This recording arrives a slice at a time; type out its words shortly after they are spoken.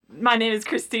My name is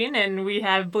Christine, and we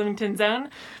have Bloomington's own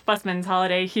Busman's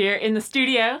Holiday here in the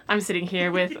studio. I'm sitting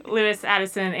here with Lewis,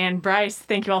 Addison, and Bryce.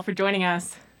 Thank you all for joining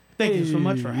us. Thank you so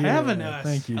much for having us.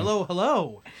 Thank you. Hello,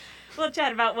 hello. We'll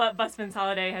chat about what Busman's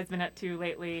Holiday has been up to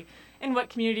lately and what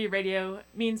community radio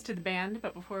means to the band.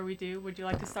 But before we do, would you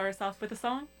like to start us off with a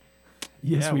song?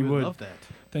 Yes, Yeah, we we'd would. love that.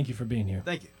 Thank you for being here.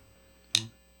 Thank you.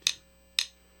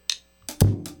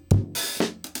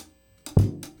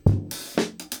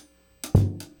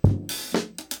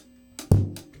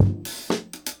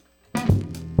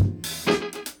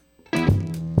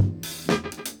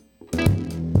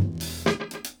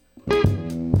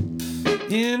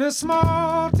 In a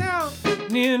small town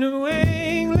near New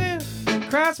England,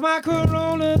 crashed my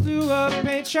Corolla through a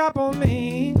paint shop on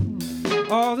Main.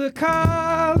 All the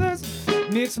colors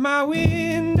mix my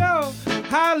window.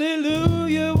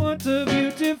 Hallelujah, what a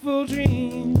beautiful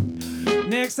dream.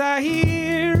 Next I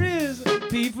hear is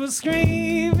people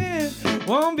screaming.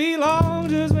 Won't be long,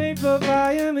 just wait for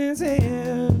fireman's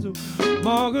hands. Oh,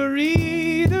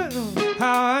 Margarita,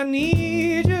 how I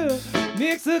need you.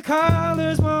 Mix the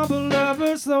colors, marble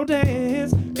lovers, slow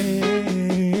dance.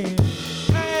 Hey,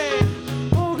 hey,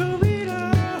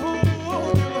 Margarita,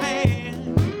 hold your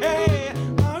hand. Hey,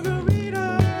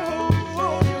 Margarita,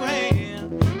 hold your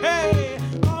hand. Hey,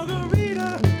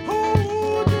 Margarita,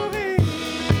 hold your hand.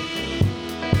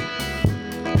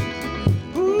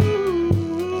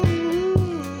 Ooh,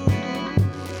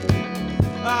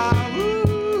 ah,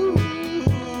 ooh,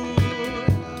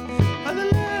 la la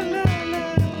la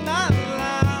la.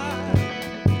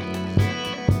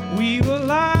 We were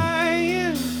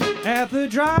lying at the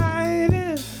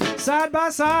drive-in, side by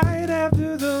side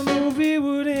after the movie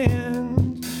would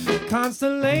end.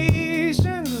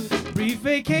 Constellations, brief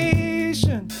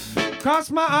vacation,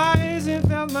 crossed my eyes and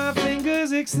felt my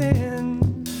fingers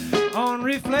extend. On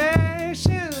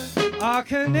reflection, our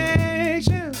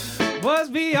connection was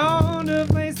beyond a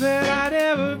place that I'd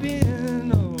ever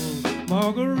been. Oh,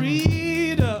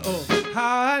 Margarita, oh,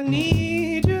 how I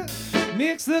need you.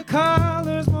 Mix the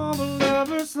colors, marble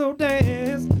lovers, slow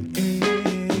dance.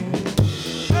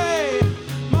 Hey,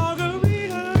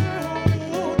 Margarita,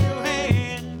 hold your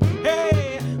hand.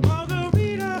 Hey,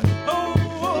 Margarita,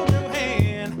 hold your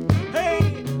hand.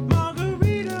 Hey,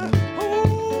 Margarita,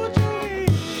 hold your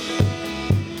hand.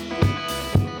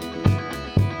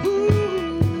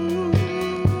 Ooh.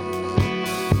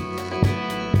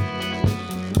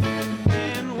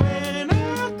 And when I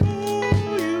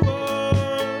call you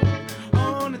up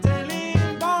on the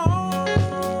telephone,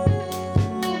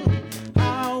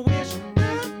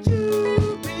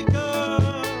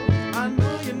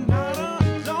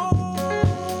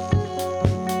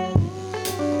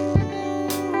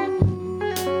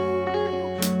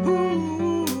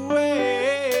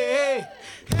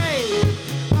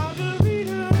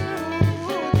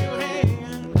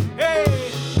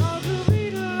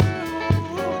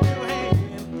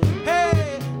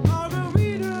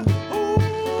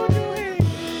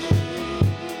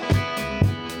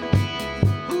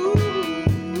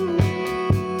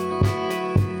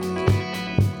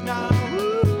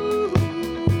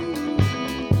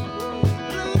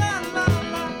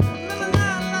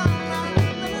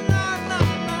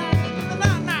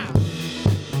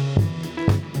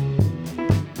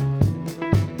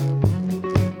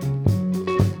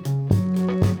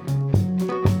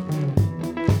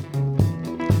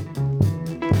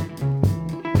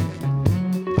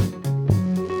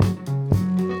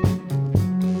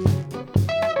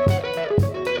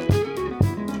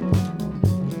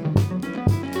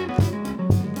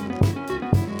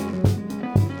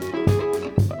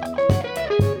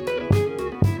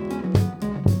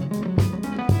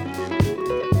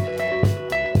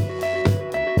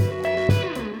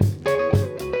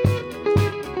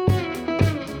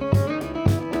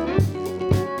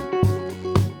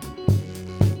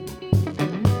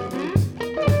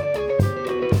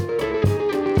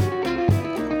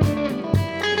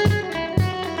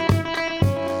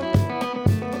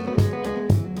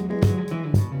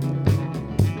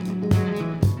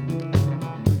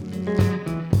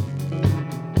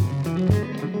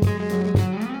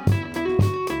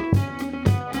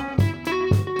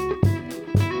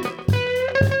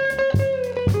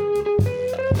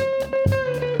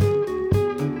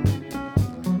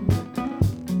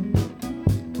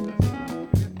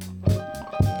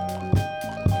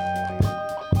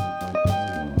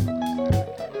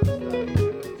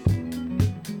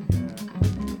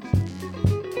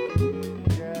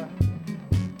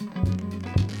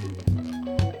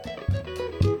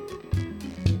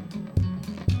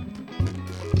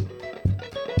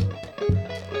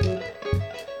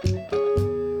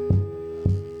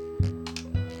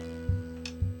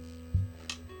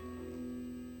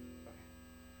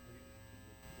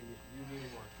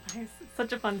 Nice.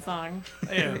 Such a fun song.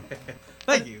 Yeah.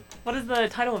 Thank you. What is the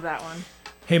title of that one?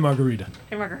 Hey Margarita.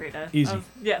 Hey, Margarita. Easy.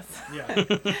 Yes. Yeah.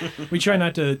 We try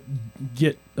not to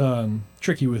get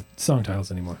tricky with song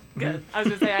titles anymore. Good. I was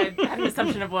going to say I had an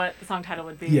assumption of what the song title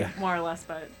would be, Yeah. more or less,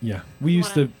 but Yeah, we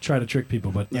used to try to trick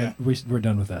people, but Yeah. we're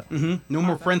done with that. Mm-hmm. No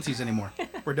more Awesome. parentheses anymore.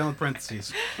 We're done with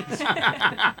parentheses.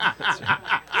 Not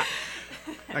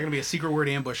gonna be a secret word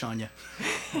ambush on you.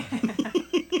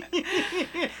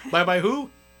 Bye who?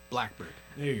 Blackbird.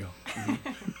 There you go.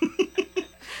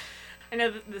 I know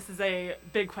that this is a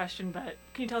big question, but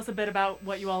can you tell us a bit about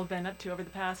what you all have been up to over the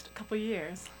past couple of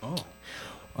years? Oh.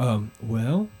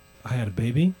 Well, I had a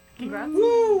baby. Congrats.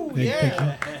 Woo!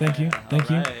 Thank you.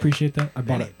 right. Appreciate that. I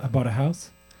bought a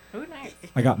house. Oh, nice.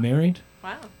 I got married.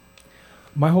 Wow.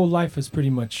 My whole life is pretty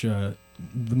much the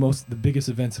biggest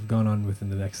events have gone on within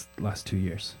the last 2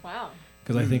 years. Wow.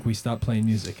 Because I think we stopped playing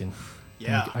music and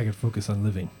Yeah. I could focus on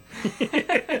living.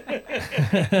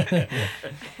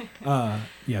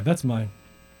 Yeah, that's mine.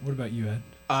 What about you, Ed?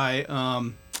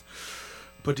 I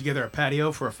put together a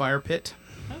patio for a fire pit.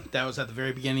 That was at the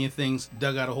very beginning of things.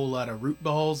 Dug out a whole lot of root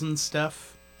balls and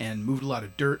stuff, and moved a lot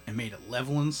of dirt and made it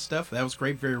level and stuff. That was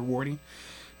great, very rewarding.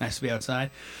 Nice to be outside.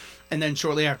 And then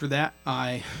shortly after that,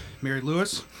 I married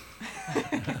Lewis.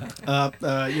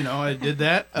 I did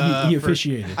that. He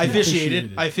officiated. I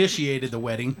officiated the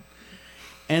wedding.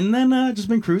 And then just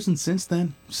been cruising since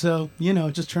then. So,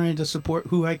 just trying to support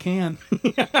who I can.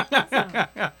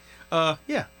 Yeah.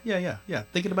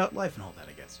 Thinking about life and all that,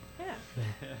 I guess. Yeah.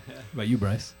 What about you,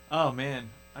 Bryce? Oh man,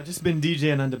 I've just been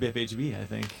DJing on WFHB. I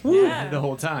think Yeah. the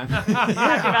whole time. Happy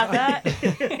about that.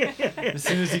 As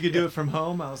soon as you could do it from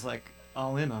home, I was like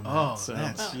all in on that. Oh, So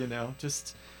that's-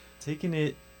 just taking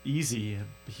it easy.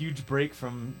 A huge break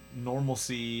from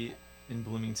normalcy in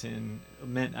Bloomington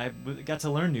meant I got to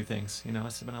learn new things. I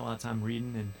spent a lot of time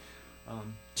reading and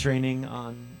training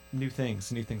on new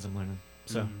things I'm learning.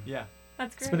 So yeah,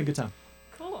 That's great. it's been a good time.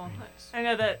 Cool. Very nice. I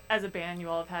know that as a band, you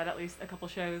all have had at least a couple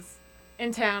shows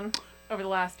in town over the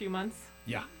last few months.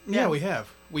 Yeah. Yeah, we have.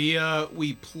 We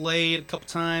played a couple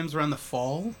times around the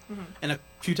fall, and a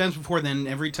few times before then.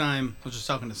 Every time, I was just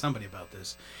talking to somebody about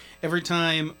this. Every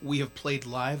time we have played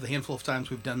live, the handful of times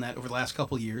we've done that over the last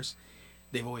couple of years,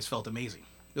 they've always felt amazing.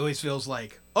 It always feels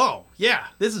like, oh yeah,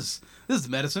 this is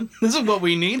medicine. This is what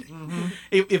we need.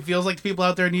 It feels like the people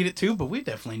out there need it too, but we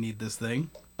definitely need this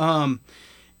thing.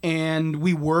 And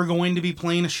we were going to be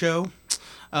playing a show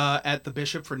at the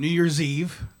Bishop for New Year's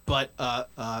Eve, but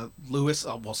Lewis,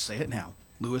 we'll say it now,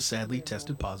 Lewis sadly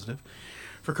tested positive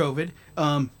for COVID.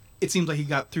 It seems like he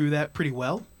got through that pretty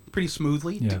well, pretty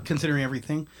smoothly, considering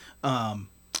everything.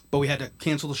 But we had to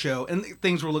cancel the show, and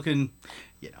things were looking,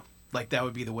 like that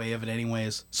would be the way of it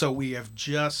anyways. So we have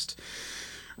just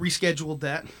rescheduled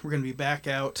that. We're going to be back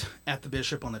out at the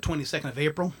Bishop on the 22nd of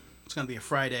April. It's going to be a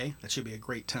Friday. That should be a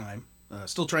great time.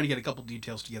 Still trying to get a couple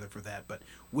details together for that, but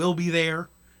we'll be there.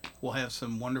 We'll have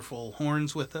some wonderful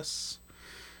horns with us.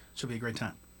 Should be a great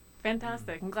time.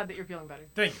 Fantastic. I'm glad that you're feeling better.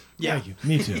 Thank you. Yeah. Thank you.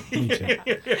 Me too. Made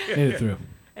it through.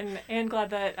 And glad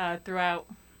that throughout,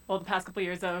 the past couple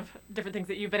years of different things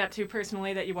that you've been up to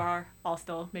personally, that you are all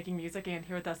still making music and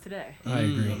here with us today. I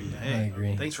agree. Hey, I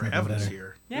agree. Thanks for Nothing having us better.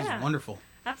 here. Yeah. This is wonderful.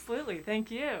 Absolutely.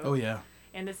 Thank you. Oh, yeah.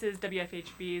 And this is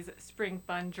WFHB's Spring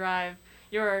Fun Drive.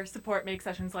 Your support makes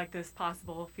sessions like this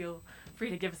possible. Feel free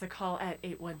to give us a call at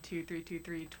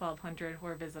 812-323-1200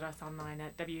 or visit us online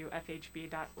at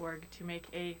wfhb.org to make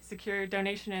a secure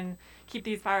donation and keep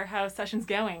these Firehouse sessions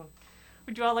going.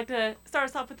 Would you all like to start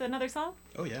us off with another song?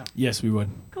 Oh, yeah. Yes, we would.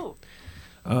 Cool.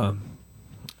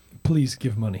 Please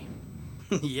give money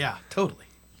Yeah, totally.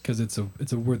 because it's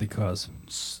a worthy cause.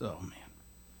 So, man,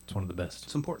 It's one of the best.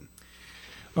 it's important.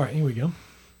 All right, here we go.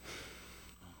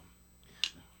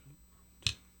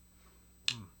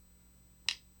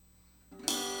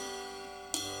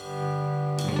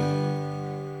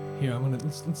 Here,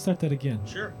 let's start that again.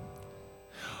 Sure.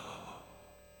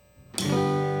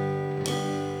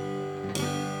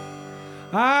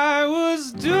 I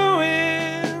was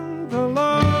doing the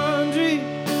laundry,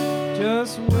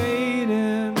 just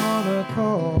waiting on a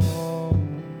call,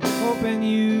 hoping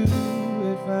you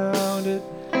had found it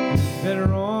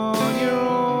better on your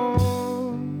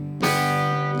own.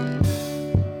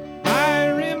 I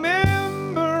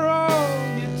remember all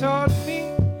you taught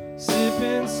me,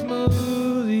 sipping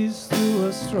smoothies through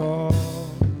a straw.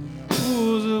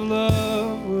 Pools of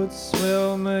love would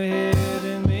swell my head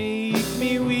and make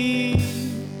me weep.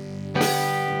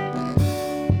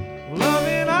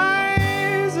 Loving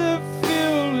eyes are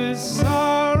filled with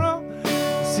sorrow.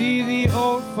 See the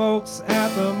old folks at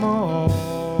the mall.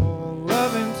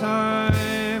 Loving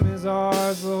time is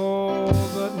ours to hold,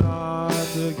 but not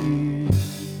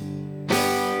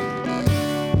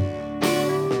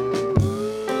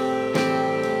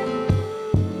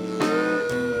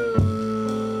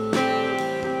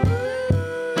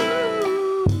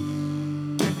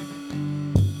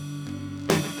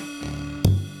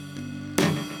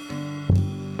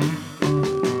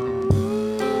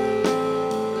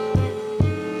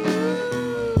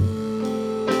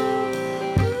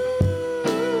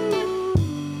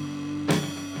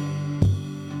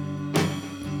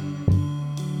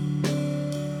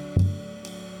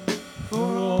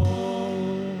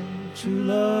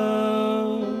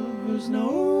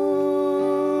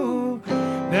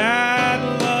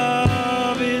That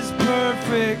love is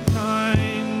perfect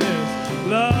kindness.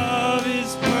 Love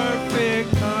is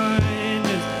perfect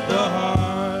kindness. The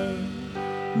heart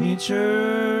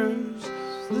matures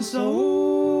the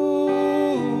soul.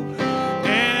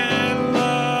 And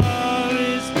love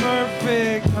is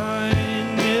perfect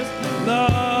kindness.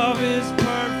 Love is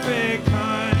perfect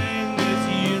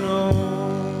kindness, you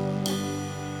know.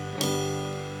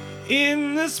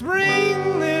 In the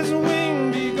spring there's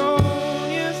winged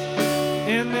begonias,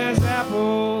 and there's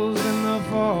apples in the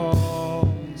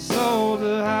fall. Sold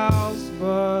the house,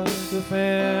 but the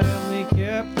family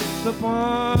kept the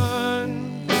pond.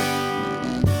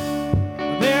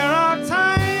 There are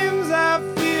times I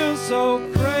feel so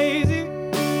crazy,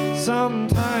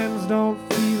 sometimes don't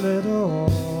feel at all.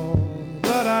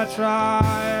 But I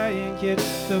try and catch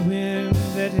the wind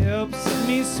that helps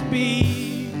me speak.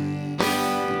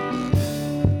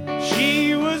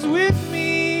 She was with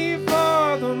me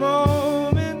for the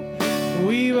moment.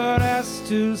 We were asked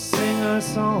to sing a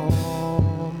song.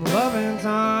 Loving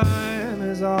time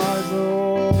is ours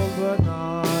old, but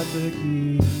not the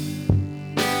key.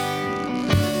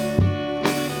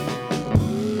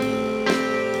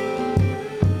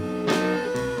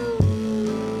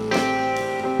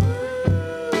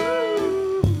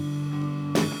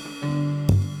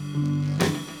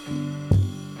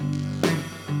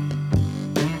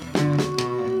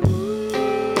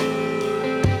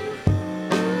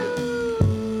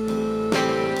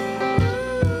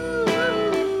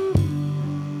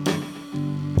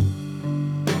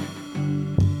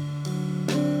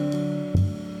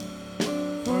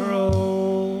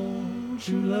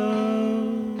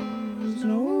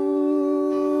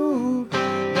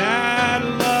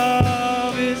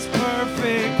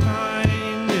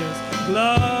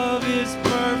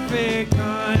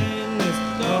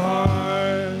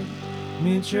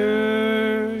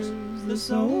 Matures the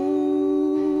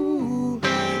soul,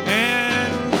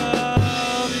 and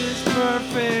love is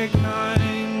perfect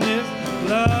kindness.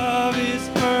 Love is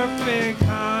perfect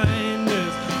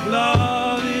kindness.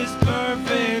 Love is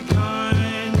perfect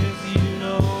kindness, you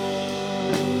know.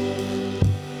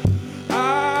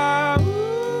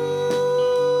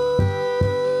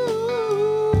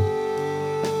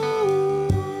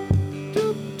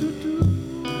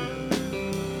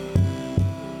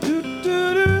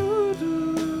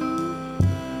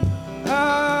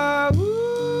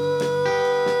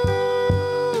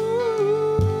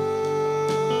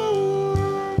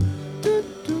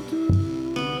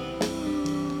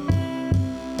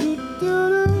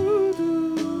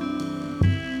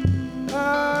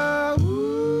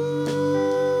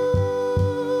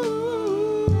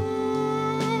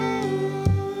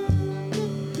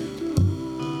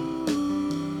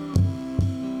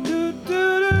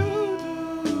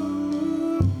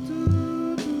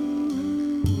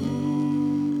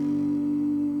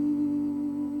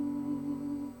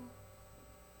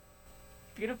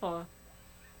 Beautiful.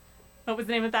 What was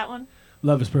the name of that one?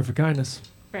 Love is perfect kindness.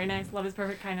 Very nice. Love is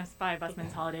Perfect Kindness by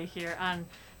Busman's Holiday here on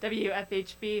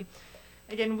WFHB.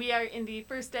 Again, we are in the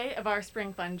first day of our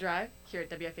Spring Fun Drive here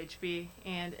at WFHB.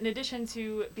 And in addition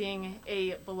to being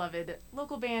a beloved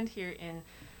local band here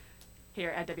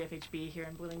at WFHB here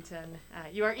in Bloomington,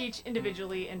 you are each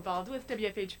individually involved with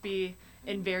WFHB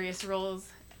in various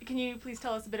roles. Can you please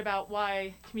tell us a bit about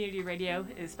why community radio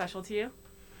is special to you?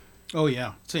 Oh,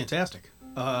 yeah. It's fantastic.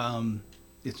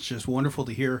 It's just wonderful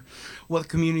to hear what the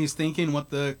community is thinking, what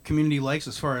the community likes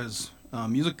as far as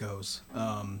music goes.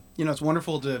 It's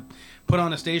wonderful to put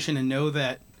on a station and know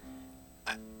that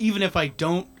even if I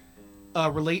don't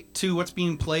relate to what's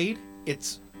being played,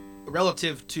 it's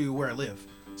relative to where I live.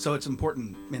 So it's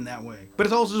important in that way. But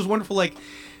it's also just wonderful, it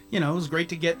was great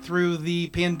to get through the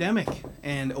pandemic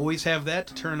and always have that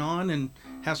to turn on and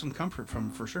have some comfort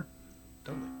from, for sure.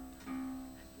 Totally.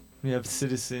 We have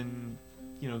citizen,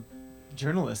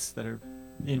 journalists that are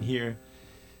in here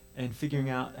and figuring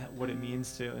out what it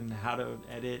means to and how to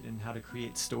edit and how to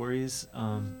create stories.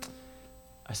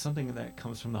 Something that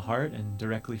comes from the heart and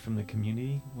directly from the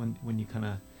community when you kind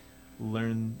of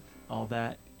learn all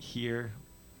that here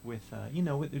with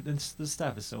the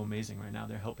staff is so amazing right now.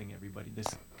 They're helping everybody.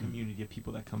 This community of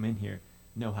people that come in here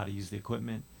know how to use the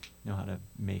equipment, know how to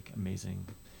make amazing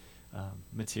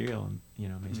material and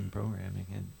amazing programming,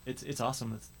 and it's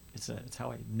awesome. It's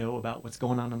how I know about what's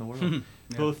going on in the world,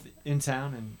 Yeah. both in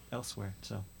town and elsewhere.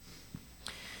 So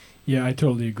Yeah, I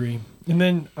totally agree. And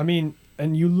then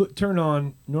and you turn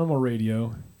on normal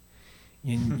radio,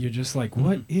 and you're just like,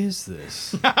 what is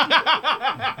this?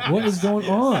 What is going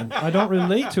on? I don't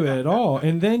relate to it at all.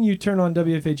 And then you turn on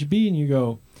WFHB and you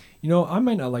go, I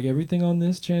might not like everything on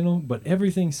this channel, but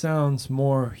everything sounds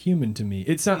more human to me.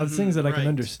 It sounds things that I can right.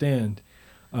 understand,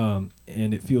 and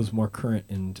it feels more current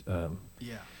and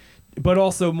Yeah. but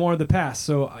also more of the past.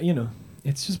 So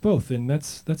it's just both, and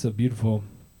that's a beautiful.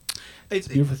 It's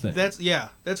a beautiful thing.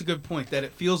 That's a good point. That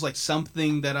it feels like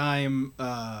something that I'm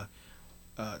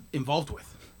involved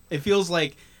with. It feels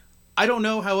like I don't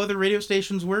know how other radio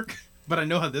stations work, but I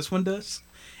know how this one does,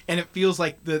 and it feels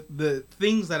like the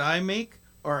things that I make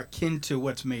are akin to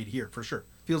what's made here for sure.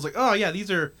 Feels like, oh yeah,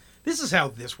 this is how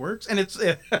this works, and it's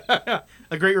a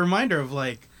great reminder of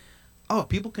like, oh,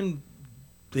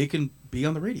 they can be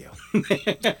on the radio.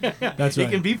 That's They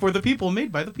right. can be for the people,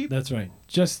 made by the people. That's right.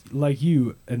 Just like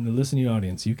you and the listening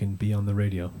audience, you can be on the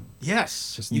radio.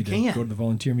 Yes, Just you need to can. go to the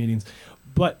volunteer meetings.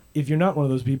 But if you're not one of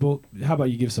those people, how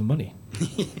about you give some money?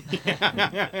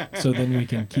 So then we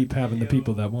can keep having the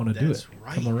people that want to do That's it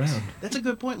right. come around. That's a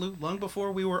good point, Lou. Long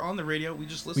before we were on the radio, we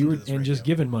just We listened were to this and radio. just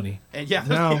giving money. And yeah,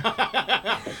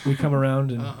 Now we come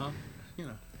around and you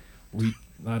know.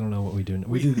 I don't know what we do.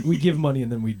 We give money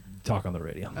and then we talk on the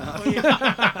radio.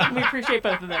 We appreciate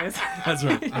both of those. That's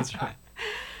right. That's right.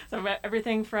 So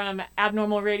everything from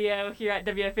abnormal radio here at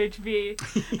WFHB,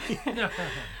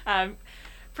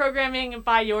 programming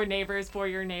by your neighbors for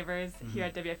your neighbors here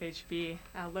at WFHB,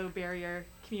 low barrier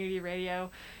community radio.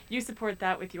 You support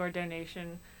that with your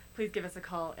donation. Please give us a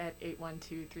call at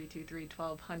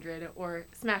 812-323-1200 or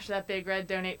smash that big red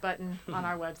donate button on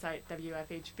our website,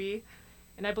 WFHB.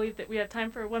 And I believe that we have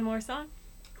time for one more song.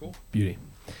 Cool. Beauty.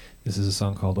 This is a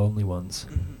song called Only Ones.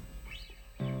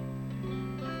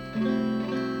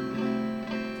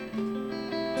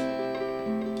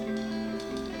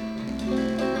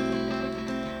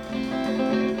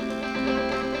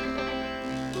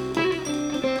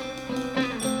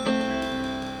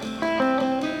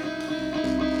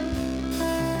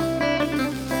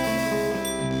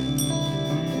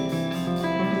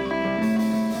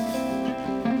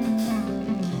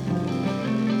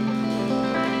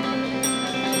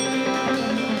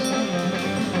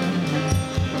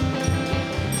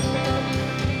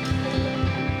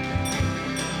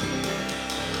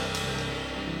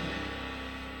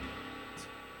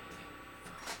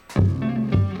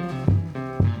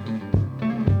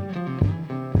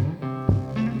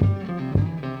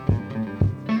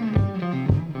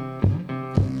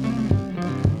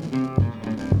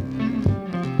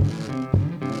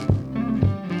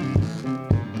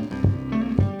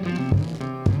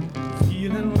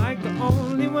 Feeling like the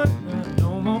only one,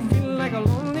 no more feeling like a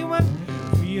lonely one.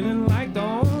 Feeling like the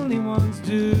only ones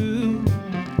do.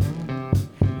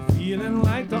 Feeling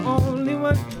like the only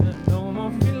one, no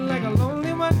more feeling like a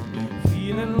lonely one.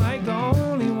 Feeling like the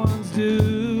only ones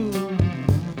do.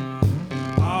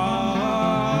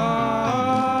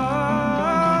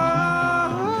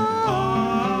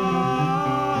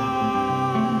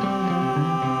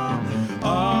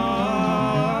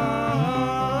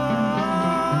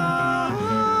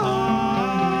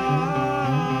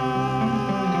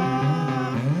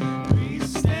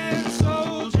 Priest and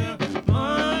soldier,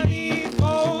 money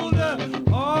folder,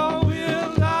 all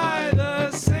will die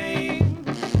the same.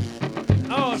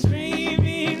 Oh,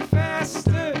 screaming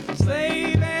faster,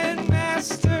 slave and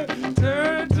master,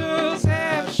 turtles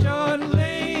have short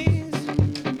legs.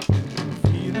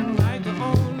 Feeling like the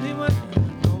only one,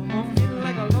 no more feeling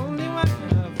like a lonely one.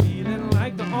 Feeling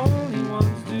like the only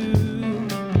ones do.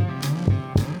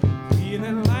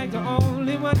 Feeling like the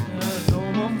only one, no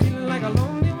more feeling like a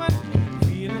lonely one.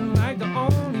 Feeling like the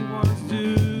only ones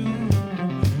do.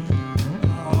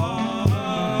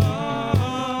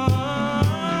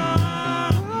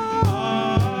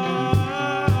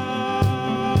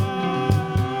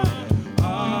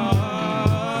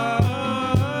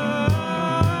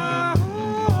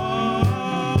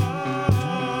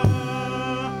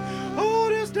 Oh,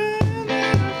 this time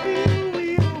that I feel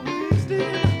we are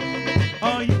wasting.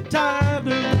 Are you tired of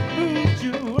the food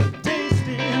you are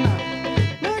tasting?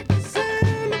 Like the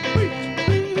sand of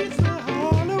breeze the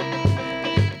hollow.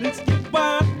 Let's get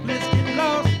wild, let's get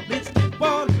lost, let's get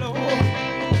water low.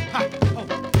 Ha, oh.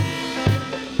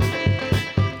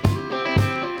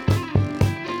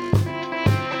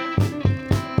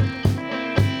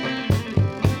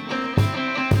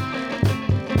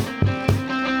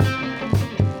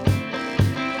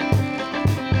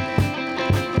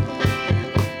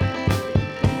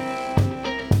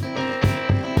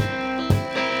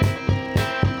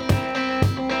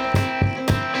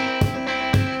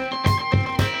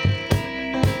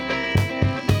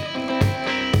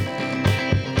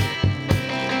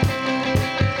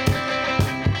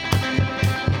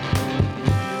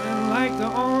 Feeling like the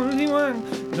only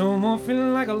one, no more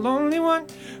feeling like a lonely one.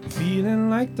 feeling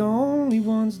like the only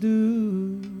ones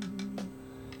do.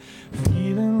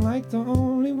 Feeling like the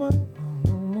only one.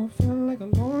 Oh, no more feeling like a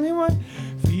lonely one.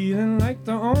 Feeling like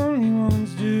the only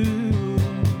ones do.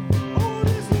 Oh,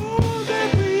 this love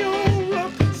that we all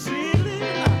love concealing,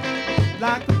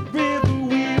 like a river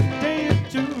we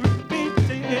dance to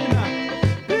repeating.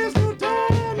 There's no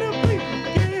time to be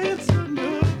against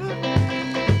another.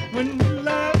 When we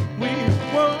love, we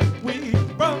want, we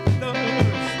brothers.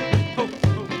 Oh,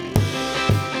 oh.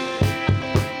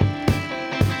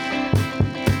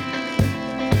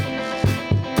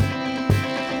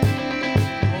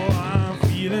 Oh, I'm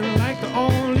feeling like the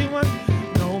only one.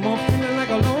 No more feeling like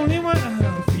a lonely one.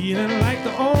 I'm feeling like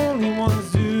the only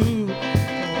ones do.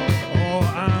 Oh,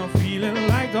 I'm feeling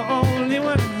like the only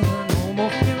one. No more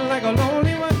feeling like a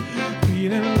lonely one.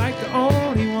 Feeling like the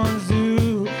only ones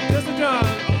do. Just a drum.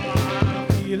 Oh, I'm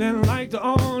feeling like the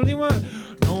only one.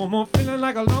 No more feeling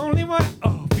like a lonely one.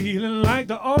 Oh, feeling like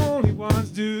the only ones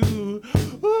do.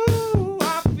 Ooh,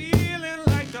 I'm feeling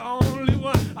like the only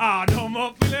one. Ah, no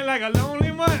more feeling like a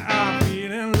lonely one. I'm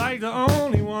feeling like the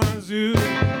only ones do.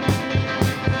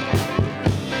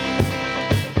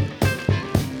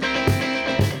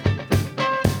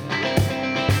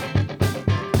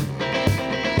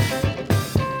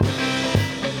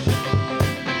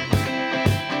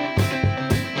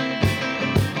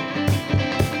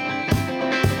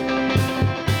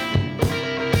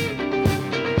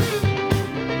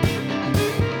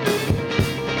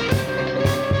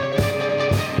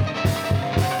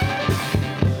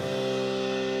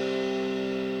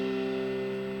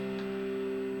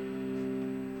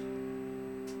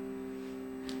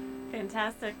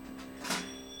 Fantastic.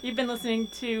 You've been listening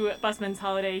to Busman's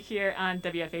Holiday here on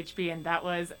WFHB, and that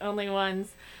was Only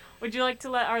Ones. Would you like to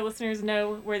let our listeners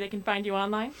know where they can find you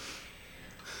online?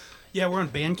 Yeah, we're on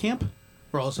Bandcamp.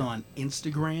 We're also on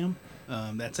Instagram.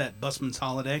 That's at Busman's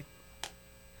Holiday.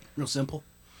 Real simple.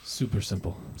 Super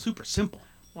simple. Super simple.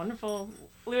 Wonderful.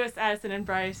 Lewis, Addison, and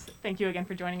Bryce, thank you again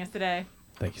for joining us today.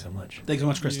 Thank you so much. Thanks so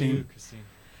much, Christine. You,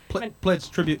 Christine. Pledge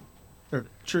tribute. Or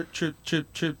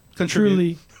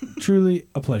contribute. Truly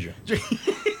a pleasure.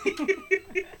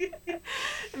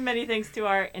 Many thanks to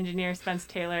our engineer, Spence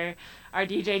Taylor, our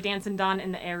DJ, Dancin' Don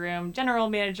in the Air Room, General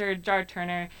Manager, Jar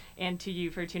Turner, and to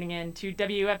you for tuning in to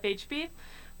WFHB.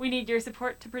 We need your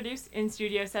support to produce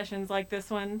in-studio sessions like this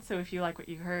one, so if you like what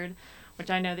you heard, which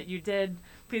I know that you did,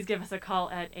 please give us a call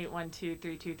at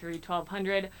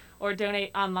 812-323-1200 or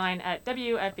donate online at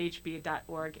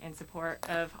wfhb.org in support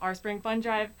of our Spring Fun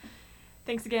Drive.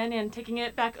 Thanks again, and taking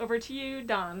it back over to you,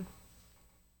 Don.